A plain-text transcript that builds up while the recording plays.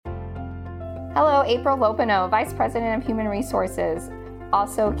Hello, April Lopino, Vice President of Human Resources,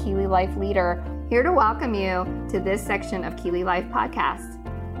 also KeeleyLife leader, here to welcome you to this section of KeeleyLife podcast.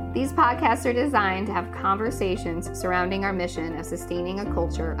 These podcasts are designed to have conversations surrounding our mission of sustaining a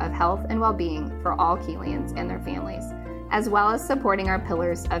culture of health and well-being for all Keelians and their families, as well as supporting our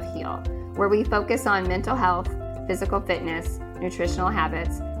pillars of HEAL, where we focus on mental health, physical fitness, nutritional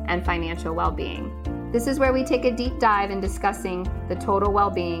habits, and financial well-being. This is where we take a deep dive in discussing the total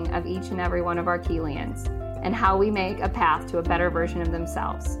well-being of each and every one of our Keelians and how we make a path to a better version of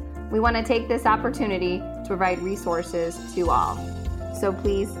themselves. We want to take this opportunity to provide resources to all. So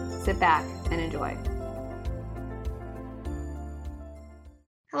please sit back and enjoy.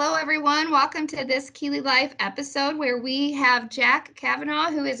 Hello, everyone. Welcome to this KeeleyLife episode where we have Jack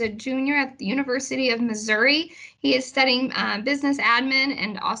Kavanaugh, who is a junior at the University of Missouri. He is studying business admin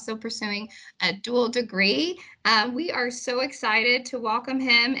and also pursuing a dual degree. We are so excited to welcome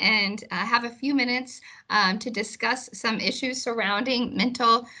him and have a few minutes to discuss some issues surrounding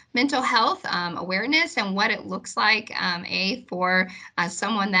mental health awareness and what it looks like, for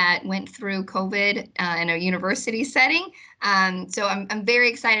someone that went through COVID in a university setting. So I'm very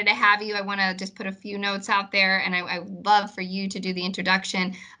excited to have you. I want to just put a few notes out there, and I would love for you to do the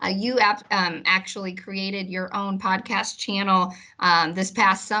introduction. You actually created your own podcast channel this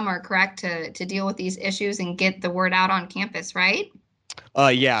past summer, correct, to deal with these issues and get the word out on campus, right?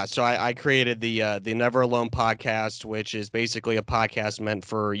 Yeah. So I created the Never Alone podcast, which is basically a podcast meant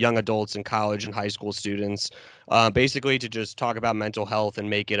for young adults and college and high school students, basically to just talk about mental health and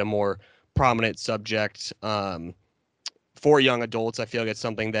make it a more prominent subject for young adults. I feel like it's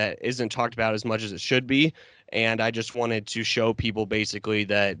something that isn't talked about as much as it should be. And I just wanted to show people basically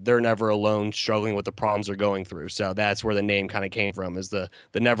that they're never alone struggling with the problems they're going through. So that's where the name kind of came from, is the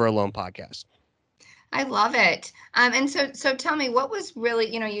Never Alone podcast. I love it. And so tell me, what was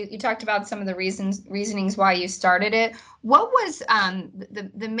really, you talked about some of the reasonings why you started it. What was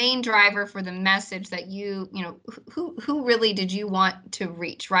the main driver for the message that who really did you want to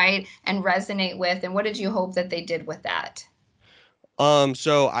reach, right, and resonate with, and what did you hope that they did with that?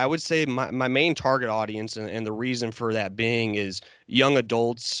 So I would say my main target audience and the reason for that being is young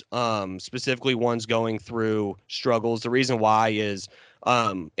adults, specifically ones going through struggles. The reason why is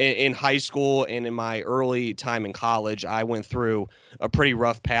in high school and in my early time in college, I went through a pretty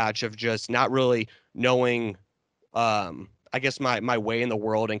rough patch of just not really knowing, I guess my way in the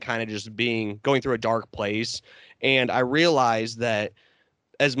world and kind of just going through a dark place. And I realized that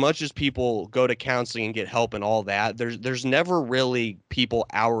as much as people go to counseling and get help and all that, there's never really people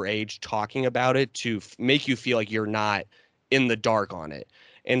our age talking about it to make you feel like you're not in the dark on it.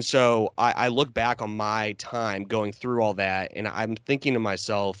 And so I look back on my time going through all that, and I'm thinking to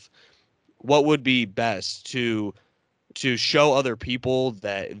myself, what would be best to show other people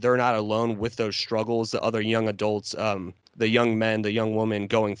that they're not alone with those struggles, the other young adults, the young men, the young women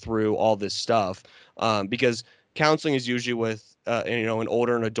going through all this stuff, because counseling is usually with an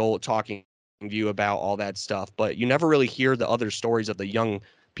older and adult talking to you about all that stuff, but you never really hear the other stories of the young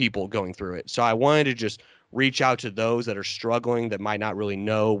people going through it. So I wanted to just reach out to those that are struggling, that might not really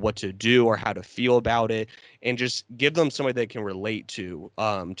know what to do or how to feel about it, and just give them somebody they can relate to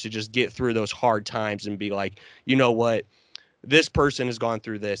just get through those hard times and be like, you know what? This person has gone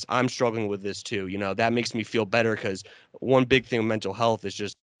through this. I'm struggling with this too. That makes me feel better, because one big thing with mental health is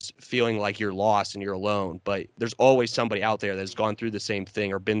just feeling like you're lost and you're alone, but there's always somebody out there that's gone through the same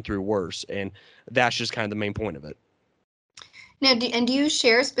thing or been through worse. And that's just kind of the main point of it. Now, do you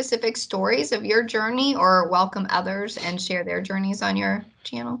share specific stories of your journey or welcome others and share their journeys on your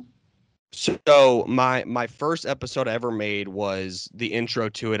channel? So my first episode I ever made was the intro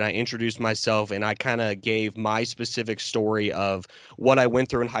to it. I introduced myself and I kind of gave my specific story of what I went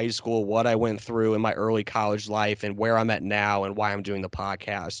through in high school, what I went through in my early college life, and where I'm at now and why I'm doing the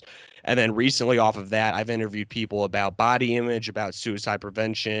podcast. And then recently off of that, I've interviewed people about body image, about suicide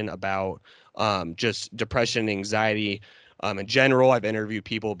prevention, about just depression and anxiety in general. I've interviewed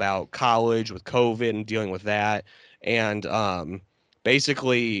people about college with COVID and dealing with that. And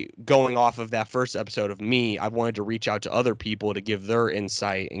basically going off of that first episode of me, I wanted to reach out to other people to give their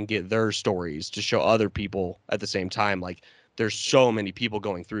insight and get their stories to show other people at the same time. Like, there's so many people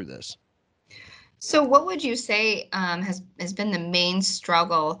going through this. So what would you say has been the main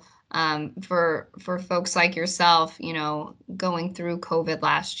struggle for folks like yourself, going through COVID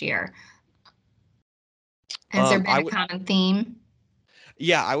last year? Has there been a common theme?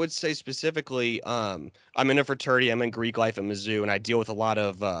 Yeah, I would say specifically, I'm in a fraternity. I'm in Greek life at Mizzou, and I deal with a lot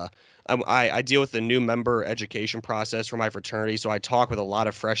of I deal with the new member education process for my fraternity. So I talk with a lot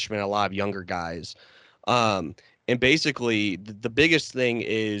of freshmen, a lot of younger guys. Um, And basically, the biggest thing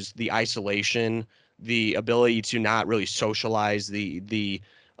is the isolation, the ability to not really socialize, the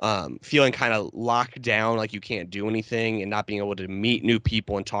feeling kind of locked down, like you can't do anything, and not being able to meet new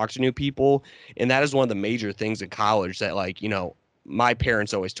people and talk to new people. And that is one of the major things in college that, like, my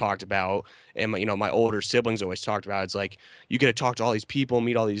parents always talked about, and my older siblings always talked about. It's like you get to talk to all these people,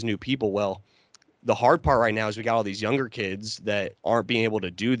 meet all these new people. Well, the hard part right now is we got all these younger kids that aren't being able to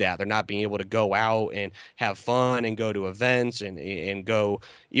do that. They're not being able to go out and have fun and go to events and go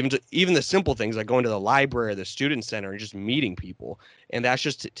even the simple things like going to the library or the student center and just meeting people. And that's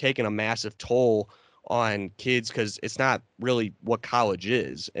just taking a massive toll on kids because it's not really what college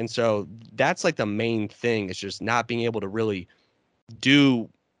is. And so that's like the main thing. It's just not being able to really do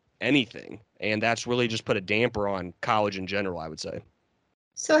anything. And that's really just put a damper on college in general, I would say.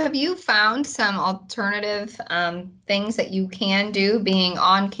 So have you found some alternative things that you can do being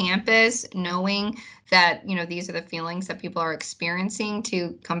on campus, knowing that, these are the feelings that people are experiencing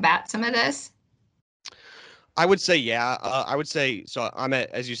to combat some of this? I would say, yeah. I would say, so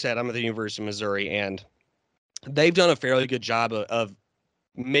as you said, I'm at the University of Missouri, and they've done a fairly good job of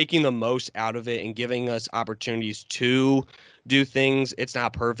making the most out of it and giving us opportunities to do things. It's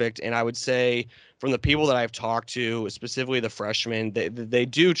not perfect. And I would say from the people that I've talked to, specifically the freshmen, they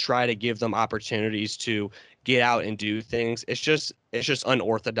do try to give them opportunities to get out and do things. It's just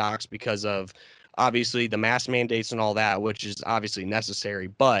unorthodox because of obviously the mask mandates and all that, which is obviously necessary,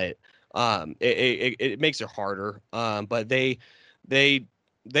 but it makes it harder. But they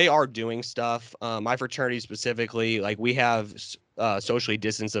they are doing stuff. My fraternity specifically, like we have socially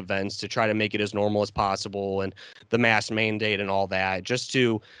distanced events to try to make it as normal as possible, and the mask mandate and all that, just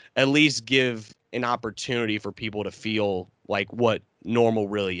to at least give an opportunity for people to feel like what normal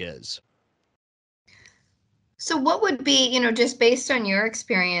really is. So what would be, just based on your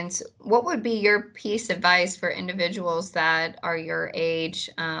experience, what would be your piece of advice for individuals that are your age,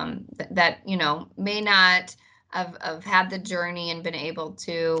 that, may not have had the journey and been able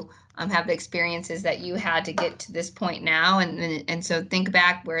to have the experiences that you had to get to this point now? And so think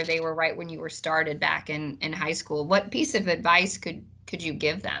back where they were right when you were started back in high school. What piece of advice could you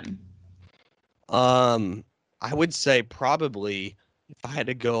give them? Um, I would say probably if I had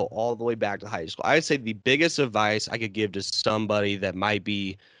to go all the way back to high school, I would say the biggest advice I could give to somebody that might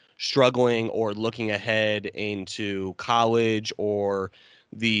be struggling or looking ahead into college or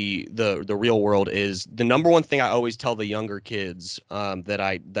the real world is the number one thing I always tell the younger kids that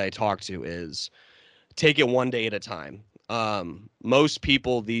I talk to is take it one day at a time. Most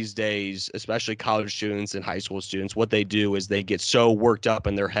people these days, especially college students and high school students, what they do is they get so worked up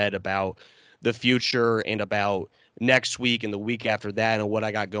in their head about the future and about next week and the week after that and what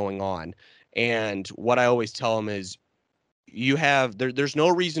I got going on. And what I always tell them is there's no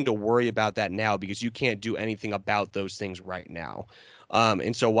reason to worry about that now because you can't do anything about those things right now.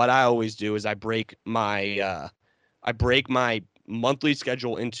 And so what I always do is I break my monthly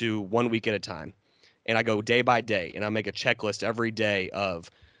schedule into 1 week at a time, and I go day by day, and I make a checklist every day of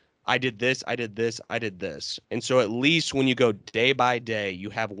I did this, I did this, I did this. And so at least when you go day by day, you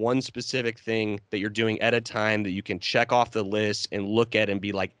have one specific thing that you're doing at a time that you can check off the list and look at and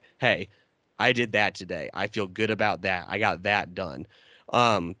be like, hey, I did that today. I feel good about that. I got that done.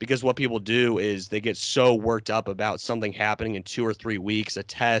 Because what people do is they get so worked up about something happening in 2 or 3 weeks, a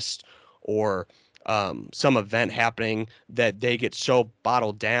test or some event happening, that they get so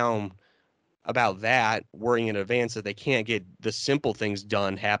bottled down about that, worrying in advance that they can't get the simple things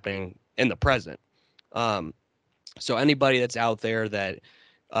done happening in the present. Um, so anybody that's out there that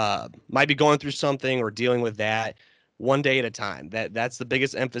might be going through something or dealing with that, one day at a time. That's the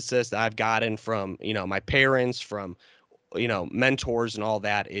biggest emphasis that I've gotten from my parents, from mentors and all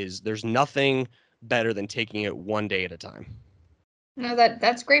that. Is there's nothing better than taking it one day at a time. No,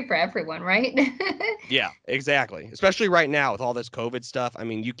 that's great for everyone, right? Yeah, exactly. Especially right now with all this COVID stuff. I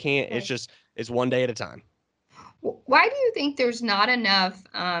mean, you can't. Right. It's one day at a time. Why do you think there's not enough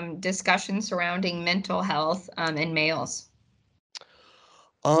discussion surrounding mental health in males?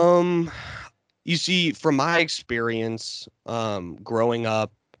 Um, you see, from my experience, growing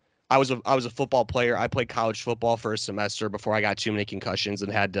up, I was a football player. I played college football for a semester before I got too many concussions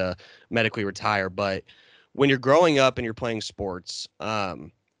and had to medically retire. But when you're growing up and you're playing sports,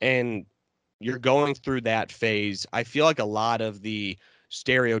 and you're going through that phase, I feel like a lot of the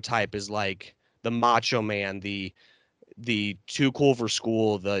stereotype is like the macho man, the too cool for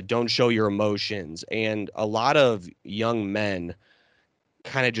school, the don't show your emotions, and a lot of young men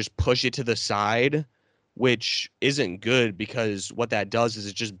kind of just push it to the side, which isn't good because what that does is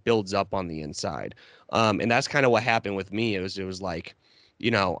it just builds up on the inside. And that's kind of what happened with me. It was like,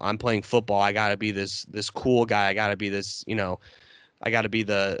 I'm playing football. I got to be this cool guy. I got to be this, I got to be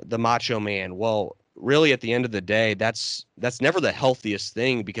the macho man. Well, really at the end of the day, that's never the healthiest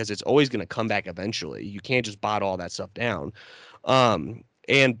thing because it's always going to come back eventually. You can't just bottle all that stuff down.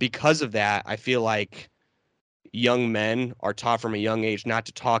 And because of that, I feel like young men are taught from a young age not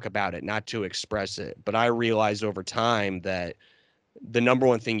to talk about it, not to express it. But I realized over time that the number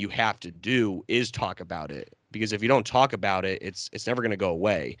one thing you have to do is talk about it, because if you don't talk about it, it's never going to go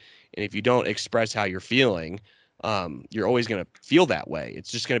away. And if you don't express how you're feeling, you're always going to feel that way.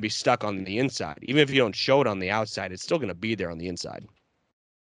 It's just going to be stuck on the inside. Even if you don't show it on the outside, it's still going to be there on the inside.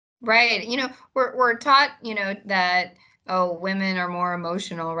 Right. We're taught, that, oh, women are more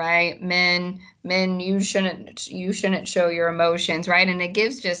emotional, right? Men, you shouldn't show your emotions, right? And it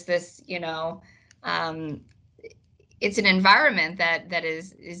gives just this, um, it's an environment that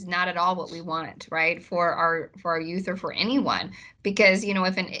is not at all what we want, right, for our youth or for anyone. Because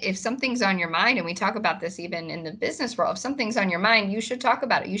if something's on your mind, and we talk about this even in the business world, if something's on your mind, you should talk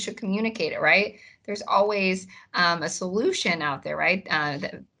about it, you should communicate it, right? There's always a solution out there, right,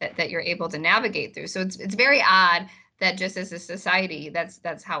 that you're able to navigate through. So it's very odd that just as a society,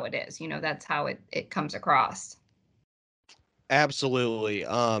 that's how it is, that's how it comes across. Absolutely.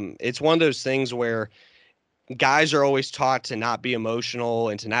 It's one of those things where guys are always taught to not be emotional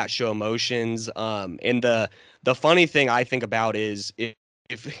and to not show emotions. And the funny thing I think about is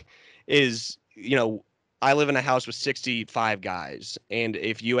if is I live in a house with 65 guys, and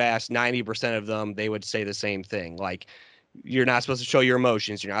if you ask 90% of them, they would say the same thing. Like, you're not supposed to show your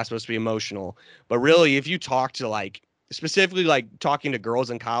emotions. You're not supposed to be emotional. But really, if you talk to like specifically like talking to girls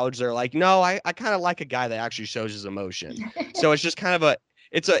in college, they're like, no, I kind of like a guy that actually shows his emotion. So it's just kind of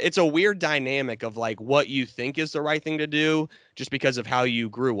it's a weird dynamic of like what you think is the right thing to do just because of how you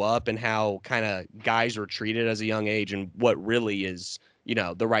grew up and how kind of guys were treated as a young age, and what really is,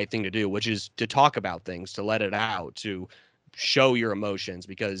 the right thing to do, which is to talk about things, to let it out, to show your emotions,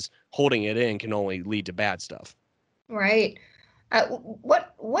 because holding it in can only lead to bad stuff. Right.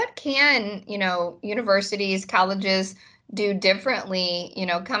 What can, universities, colleges do differently,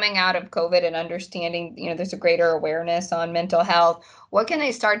 coming out of COVID and understanding, there's a greater awareness on mental health. What can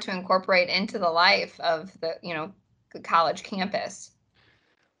they start to incorporate into the life of the college campus?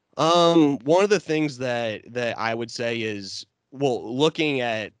 One of the things that I would say is, well, looking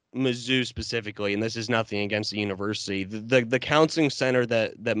at Mizzou specifically, and this is nothing against the university, the counseling center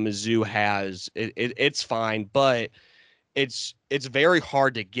that Mizzou has, it's fine, but it's very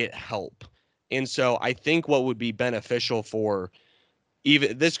hard to get help. And so I think what would be beneficial for,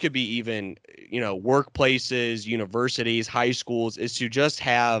 even this could be even, workplaces, universities, high schools, is to just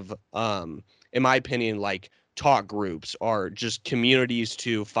have, in my opinion, like talk groups or just communities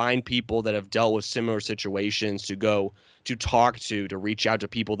to find people that have dealt with similar situations to go to talk to reach out to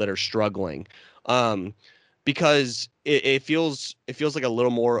people that are struggling. um, because it feels like a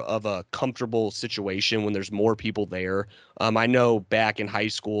little more of a comfortable situation when there's more people there. I know back in high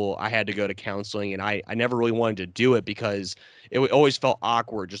school I had to go to counseling, and I never really wanted to do it because always felt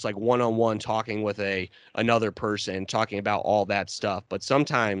awkward, just like one-on-one talking with another person, talking about all that stuff. But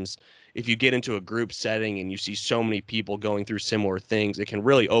sometimes if you get into a group setting and you see so many people going through similar things, it can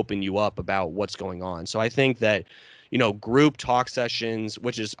really open you up about what's going on. So I think that, group talk sessions,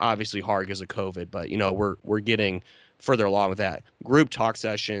 which is obviously hard because of COVID, but we're getting further along with that. Group talk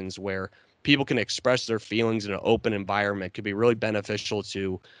sessions where people can express their feelings in an open environment could be really beneficial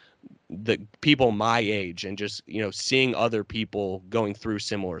to the people my age, and just, seeing other people going through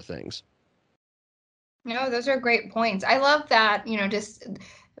similar things. No, those are great points. I love that, just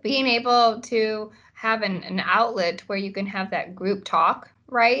being able to have an outlet where you can have that group talk,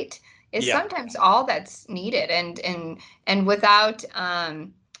 right, is Yeah, sometimes all that's needed, and without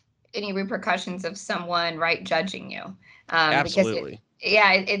any repercussions of someone, right, judging you. Because absolutely.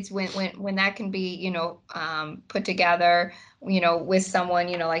 yeah, it's when that can be, put together, with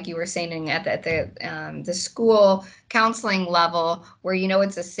someone, like you were saying at the school counseling level, where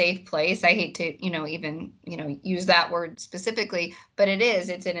it's a safe place. I hate to, even, use that word specifically, but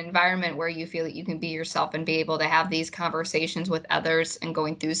it's an environment where you feel that you can be yourself and be able to have these conversations with others and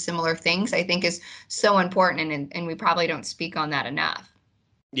going through similar things, I think is so important, and we probably don't speak on that enough.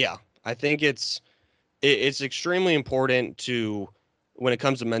 Yeah, I think it's extremely important to, when it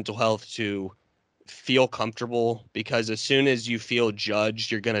comes to mental health, to feel comfortable, because as soon as you feel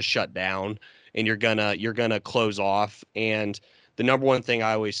judged, you're going to shut down, and you're going to close off. And the number one thing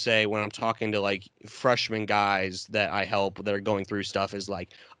I always say when I'm talking to like freshman guys that I help that are going through stuff is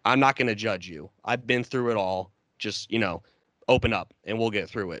like, I'm not going to judge you. I've been through it all. Just, open up and we'll get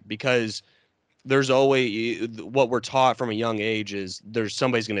through it. Because there's always what we're taught from a young age is there's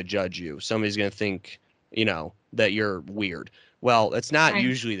somebody's going to judge you. Somebody's going to think, that you're weird. Well, it's not Right.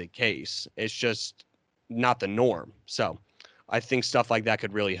 usually the case. It's just not the norm. So I think stuff like that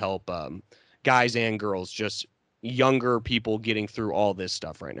could really help guys and girls, just younger people getting through all this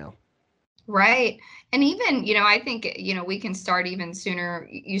stuff right now. Right. And even, I think, we can start even sooner.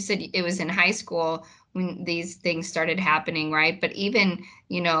 You said it was in high school when these things started happening, right? But even,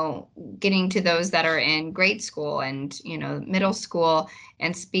 getting to those that are in grade school and, middle school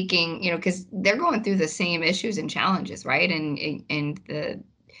and speaking, because they're going through the same issues and challenges, right? And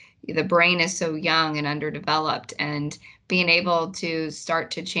the brain is so young and underdeveloped, and being able to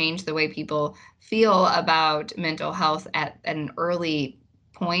start to change the way people feel about mental health at an early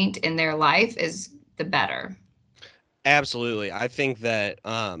point in their life is the better. Absolutely. I think that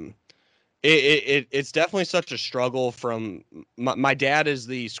it's definitely such a struggle from my dad is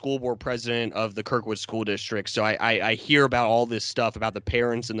the school board president of the Kirkwood School District. So I hear about all this stuff about the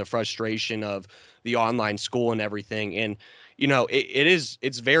parents and the frustration of the online school and everything. And,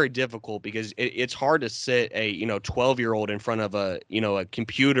 it's very difficult because it's hard to sit a, 12-year-old in front of a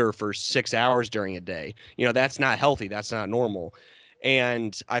computer for 6 hours during a day. That's not healthy. That's not normal.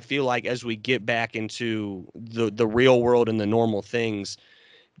 And I feel like as we get back into the real world and the normal things,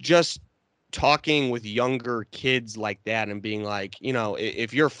 just talking with younger kids like that and being like,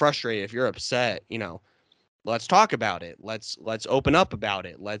 if you're frustrated, if you're upset, let's talk about it. Let's open up about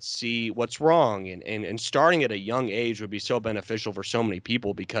it. Let's see what's wrong. And starting at a young age would be so beneficial for so many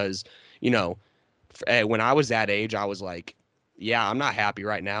people because, when I was that age, I was like, yeah, I'm not happy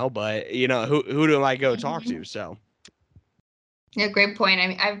right now, but who do I go talk to? Mhm. So Yeah, great point. I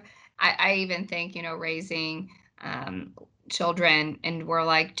mean, I even think, raising um, children, and we're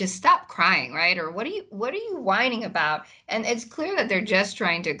like, just stop crying, right? Or what are you whining about? And it's clear that they're just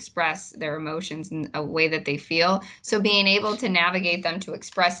trying to express their emotions in a way that they feel. So being able to navigate them to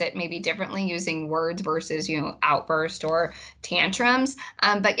express it maybe differently using words versus, outburst or tantrums,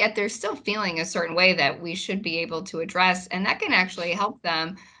 but yet they're still feeling a certain way that we should be able to address, and that can actually help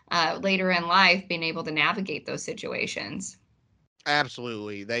them later in life being able to navigate those situations.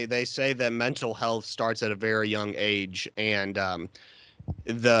 absolutely. They say that mental health starts at a very young age and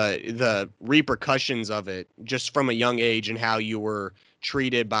the repercussions of it just from a young age and how you were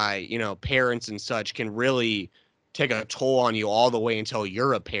treated by parents and such can really take a toll on you all the way until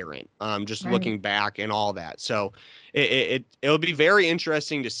you're a parent, just Right. looking back and all that. So it'll be very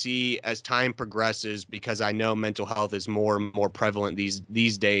interesting to see as time progresses because I know mental health is more and more prevalent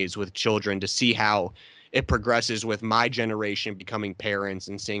these days with children, to see how it progresses with my generation becoming parents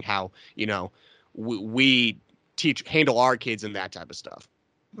and seeing how we teach handle our kids and that type of stuff.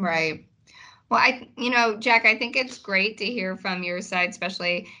 Right. Well, Jack, I think it's great to hear from your side,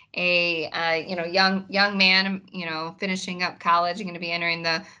 especially a young man, finishing up college and going to be entering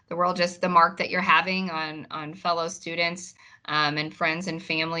the world. Just the mark that you're having on fellow students, and friends and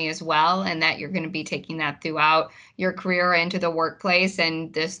family as well, and that you're going to be taking that throughout your career into the workplace,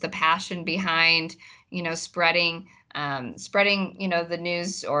 and this the passion behind spreading the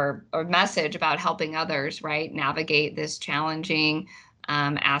news or message about helping others, right, navigate this challenging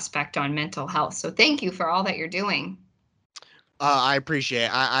aspect on mental health. So thank you for all that you're doing. I appreciate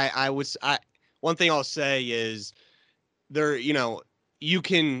it. One thing I'll say is there, you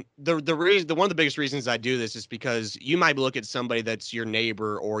can, the reason, one of the biggest reasons I do this is because you might look at somebody that's your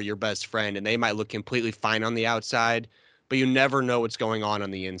neighbor or your best friend and they might look completely fine on the outside, but you never know what's going on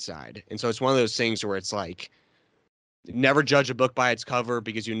the inside. And so it's one of those things where it's like, never judge a book by its cover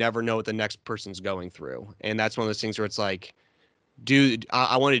because you never know what the next person's going through. And that's one of those things where it's like,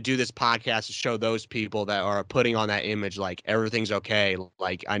 I want to do this podcast to show those people that are putting on that image like everything's okay,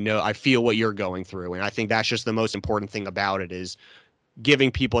 like I feel what you're going through, and I think that's just the most important thing about it is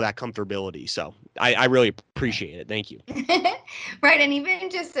giving people that comfortability. So I really appreciate it. Thank you. Right. And even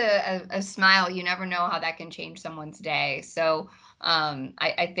just a smile, you never know how that can change someone's day. So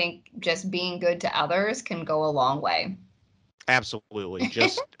I think just being good to others can go a long way. Absolutely.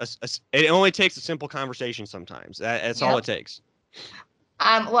 Just it only takes a simple conversation sometimes. That's all it Yep. takes.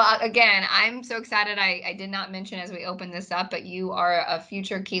 Well, again, I'm so excited. I did not mention as we open this up, but you are a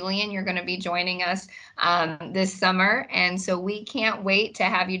future Keelian. You're going to be joining us this summer. And so we can't wait to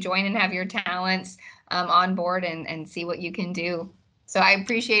have you join and have your talents on board and see what you can do. So I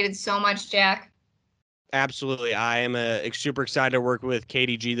appreciate it so much, Jack. Absolutely. I am super excited to work with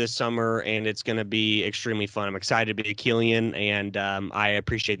KDG this summer, and it's going to be extremely fun. I'm excited to be a Keelian, and I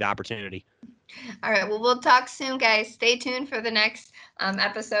appreciate the opportunity. All right. Well, we'll talk soon, guys. Stay tuned for the next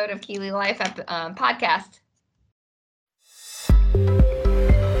episode of KeeleyLife podcast.